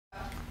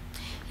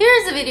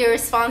Here's a video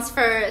response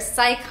for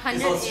Psy 100A.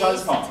 So let's try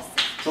this problem.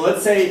 So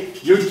let's say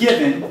you're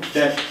given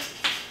that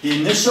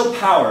the initial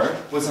power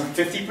was on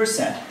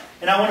 50%,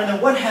 and I want to know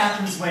what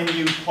happens when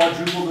you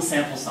quadruple the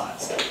sample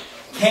size.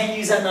 Can't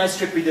use that nice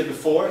trick we did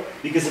before,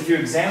 because if you're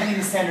examining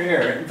the standard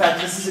error, in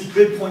fact, this is a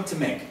good point to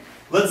make.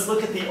 Let's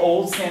look at the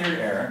old standard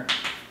error,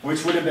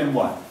 which would have been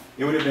what?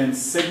 It would have been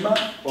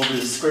sigma over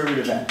the square root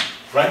of n,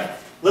 right?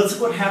 Let's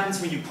look what happens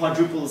when you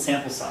quadruple the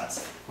sample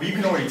size. Well, you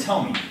can already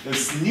tell me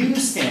this new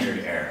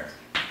standard error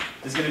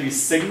is going to be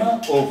sigma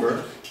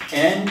over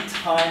n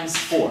times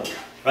 4,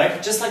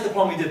 right? Just like the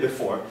problem we did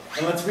before.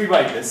 And let's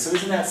rewrite this. So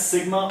isn't that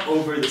sigma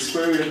over the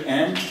square root of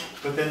n,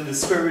 but then the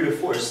square root of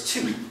 4 is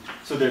 2.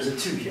 So there's a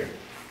 2 here,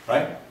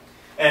 right?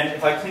 And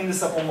if I clean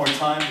this up one more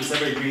time, does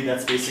everybody agree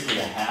that's basically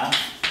a half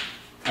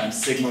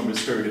times sigma over the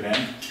square root of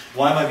n?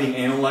 Why am I being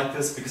anal like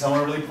this? Because I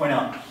want to really point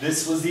out,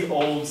 this was the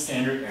old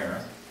standard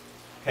error,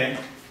 okay?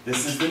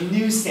 This is the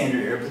new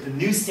standard error, but the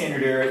new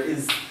standard error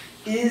is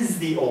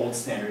the old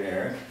standard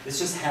error. It's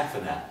just half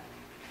of that.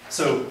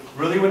 So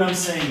really what I'm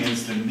saying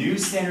is the new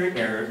standard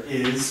error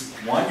is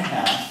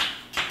 1/2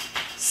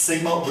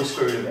 sigma over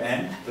square root of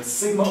n. The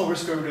sigma over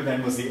square root of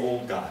n was the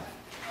old guy.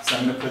 So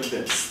I'm going to put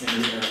this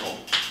standard error old.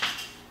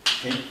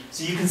 Okay?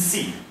 So you can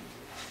see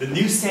the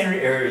new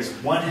standard error is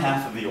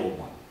 1/2 of the old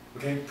one.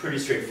 Okay? Pretty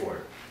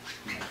straightforward.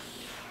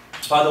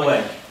 By the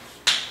way,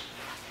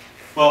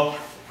 well,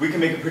 we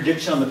can make a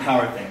prediction on the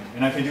power thing,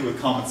 and I can do it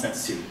with common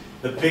sense too.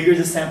 The bigger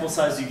the sample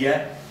size you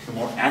get, the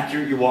more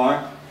accurate you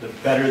are, the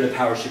better the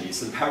power should be.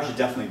 So the power should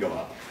definitely go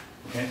up.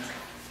 Okay?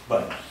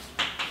 But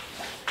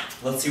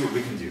let's see what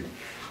we can do.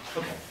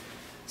 Okay.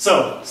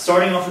 So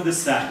starting off with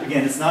this fact,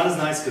 again, it's not as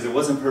nice because it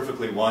wasn't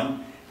perfectly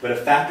 1, but a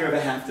factor of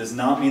a half does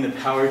not mean the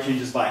power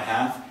changes by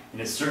half,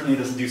 and it certainly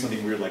doesn't do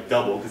something weird like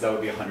double, because that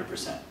would be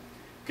 100%.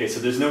 Okay,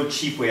 so there's no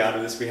cheap way out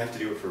of this. We have to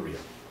do it for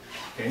real.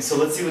 Okay, so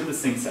let's see what this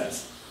thing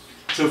says.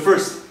 So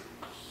first,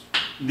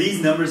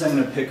 these numbers I'm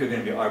going to pick are going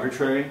to be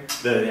arbitrary,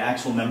 the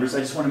actual numbers. I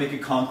just want to make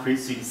it concrete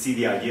so you can see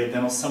the idea,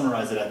 then I'll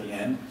summarize it at the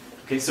end.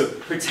 Okay, so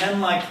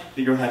pretend like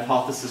that your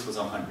hypothesis was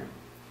 100.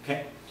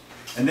 Okay?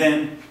 And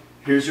then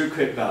here's your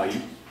crit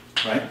value,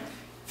 right?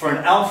 For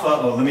an alpha,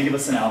 oh, let me give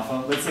us an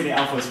alpha. Let's say the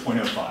alpha is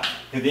 0.05.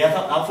 If the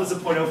alpha is a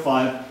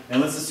 0.05, and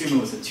let's assume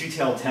it was a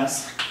two-tailed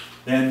test,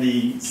 then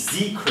the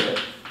z crit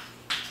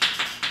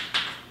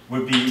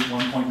would be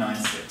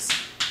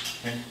 1.96.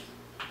 Okay?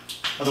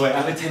 By the way,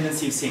 I have a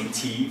tendency of saying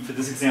t. For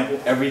this example,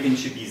 everything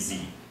should be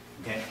z.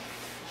 Okay?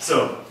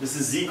 So this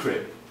is z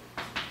crit,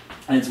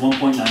 and it's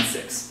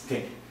 1.96.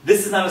 Okay?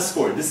 This is not a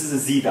score. This is a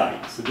z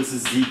value. So this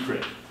is z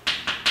crit.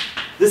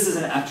 This is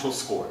an actual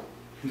score.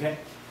 Okay?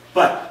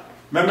 But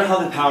remember how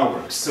the power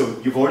works. So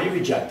you've already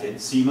rejected,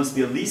 so you must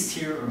be at least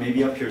here or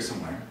maybe up here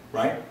somewhere,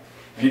 right?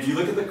 And if you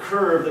look at the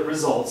curve that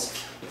results,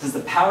 since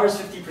the power is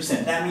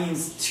 50%, that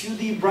means to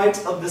the right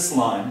of this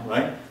line,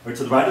 right? Or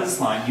to the right of this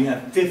line, you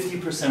have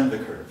 50% of the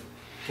curve.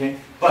 Okay?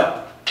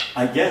 But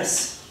I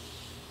guess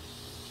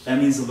that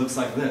means it looks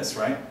like this,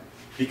 right?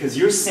 Because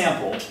your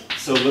sample,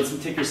 so let's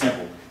take your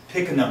sample,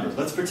 pick a number.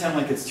 Let's pretend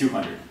like it's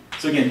 200.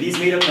 So again, these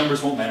made up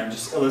numbers won't matter, I'm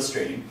just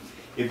illustrating.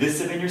 If this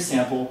had been your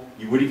sample,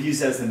 you would have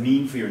used it as the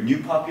mean for your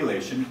new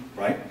population,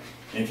 right?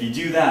 And if you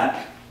do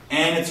that,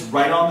 and it's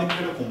right on the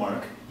critical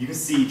mark, you can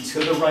see to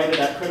the right of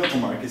that critical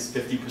mark is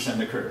 50% of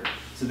the curve.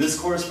 So this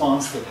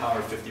corresponds to the power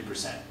of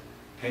 50%.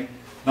 Okay?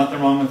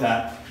 Nothing wrong with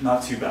that,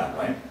 not too bad,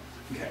 right?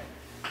 Okay.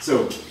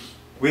 So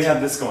we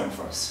have this going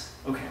for us.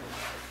 Okay.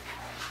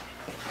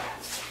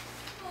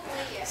 Oh,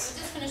 wait, yes, we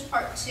just finished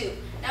part 2.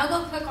 Now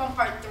go click on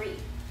part 3.